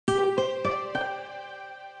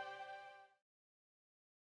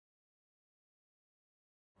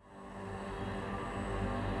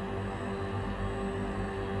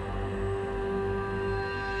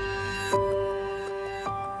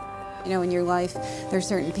You know, in your life, there's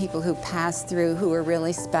certain people who pass through who are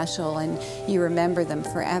really special and you remember them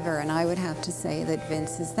forever, and I would have to say that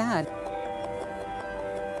Vince is that.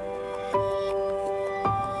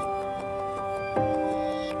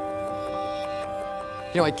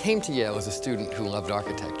 You know, I came to Yale as a student who loved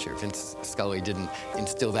architecture. Vince Scully didn't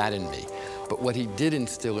instill that in me. But what he did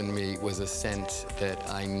instill in me was a sense that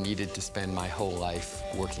I needed to spend my whole life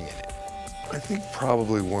working in it. I think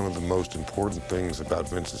probably one of the most important things about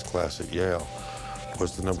Vince's class at Yale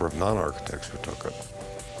was the number of non-architects who took it.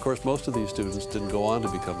 Of course, most of these students didn't go on to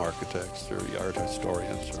become architects or art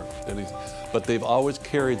historians or anything, but they've always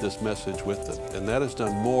carried this message with them, and that has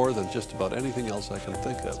done more than just about anything else I can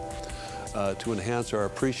think of. To enhance our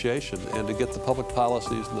appreciation and to get the public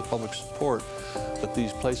policies and the public support that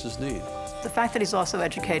these places need. The fact that he's also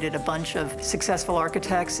educated a bunch of successful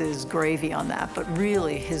architects is gravy on that, but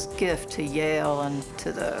really his gift to Yale and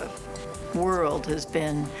to the world has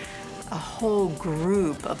been a whole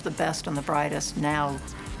group of the best and the brightest now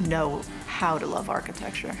know how to love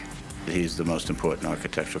architecture. He's the most important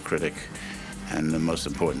architectural critic and the most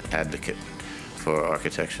important advocate for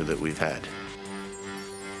architecture that we've had.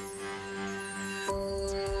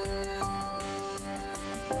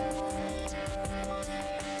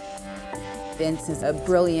 Vince is a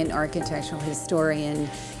brilliant architectural historian.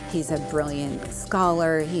 He's a brilliant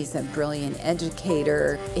scholar. He's a brilliant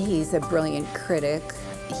educator. He's a brilliant critic.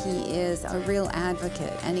 He is a real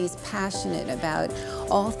advocate, and he's passionate about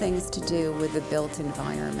all things to do with the built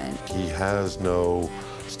environment. He has no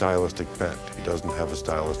stylistic bent. He doesn't have a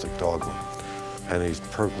stylistic dogma. And he's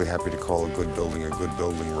perfectly happy to call a good building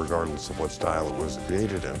regardless of what style it was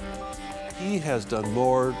created in. He has done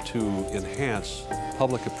more to enhance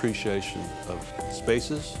public appreciation of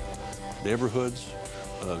spaces, neighborhoods,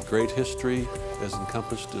 great history as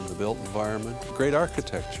encompassed in the built environment, great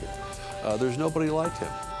architecture. There's nobody like him.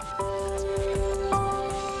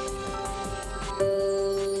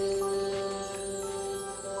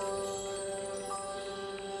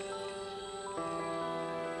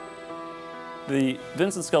 The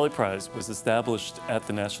Vincent Scully Prize was established at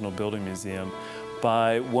the National Building Museum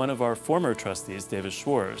by one of our former trustees, David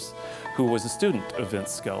Schwartz, who was a student of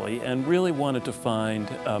Vince Scully and really wanted to find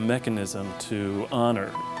a mechanism to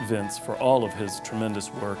honor Vince for all of his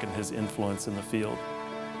tremendous work and his influence in the field.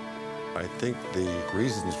 I think the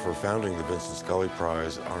reasons for founding the Vincent Scully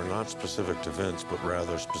Prize are not specific to Vince, but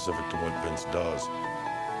rather specific to what Vince does.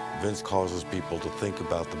 Vince causes people to think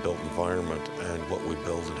about the built environment and what we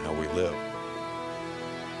build and how we live.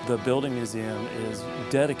 The Building Museum is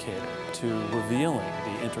dedicated to revealing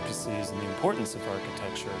the intricacies and the importance of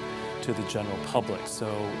architecture to the general public.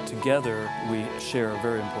 So together we share a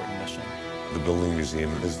very important mission. The Building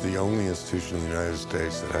Museum is the only institution in the United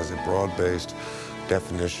States that has a broad-based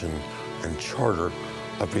definition and charter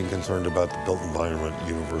of being concerned about the built environment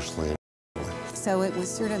universally. So it was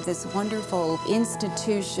sort of this wonderful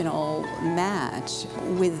institutional match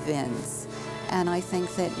with Vince. And I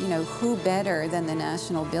think that, you know, who better than the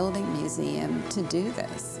National Building Museum to do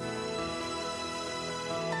this?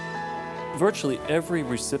 Virtually every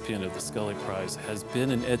recipient of the Scully Prize has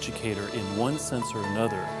been an educator in one sense or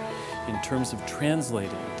another in terms of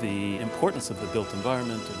translating the importance of the built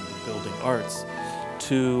environment and the building arts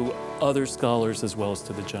to other scholars as well as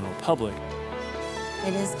to the general public.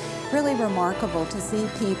 It is really remarkable to see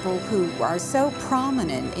people who are so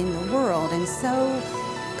prominent in the world and so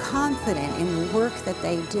confident in the work that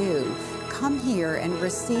they do come here and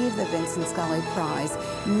receive the Vincent Scully Prize,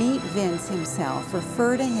 meet Vince himself,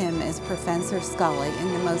 refer to him as Professor Scully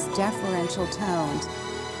in the most deferential tones.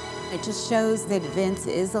 It just shows that Vince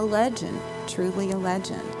is a legend, truly a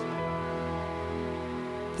legend.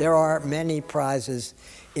 There are many prizes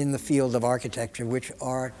in the field of architecture which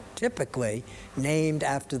are typically named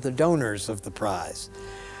after the donors of the prize.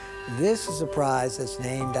 This is a prize that's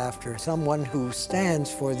named after someone who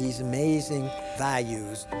stands for these amazing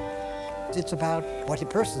values. It's about what a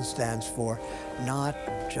person stands for, not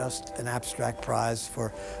just an abstract prize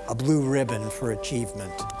for a blue ribbon for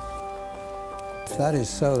achievement. If that is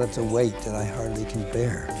so, that's a weight that I hardly can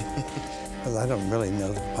bear, because I don't really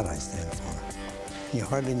know what I stand for. You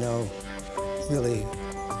hardly know really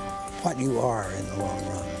what you are in the long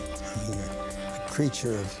run. I mean, you're a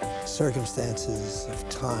creature of circumstances, of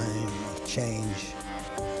time, of change.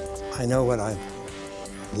 I know what I've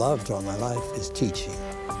loved all my life is teaching.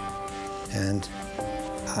 And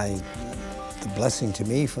the blessing to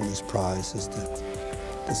me from this prize is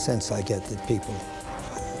the sense I get that people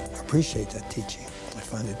appreciate that teaching. I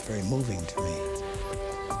find it very moving to me.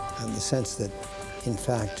 And the sense that, in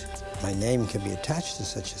fact, my name can be attached to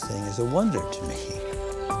such a thing is a wonder to me.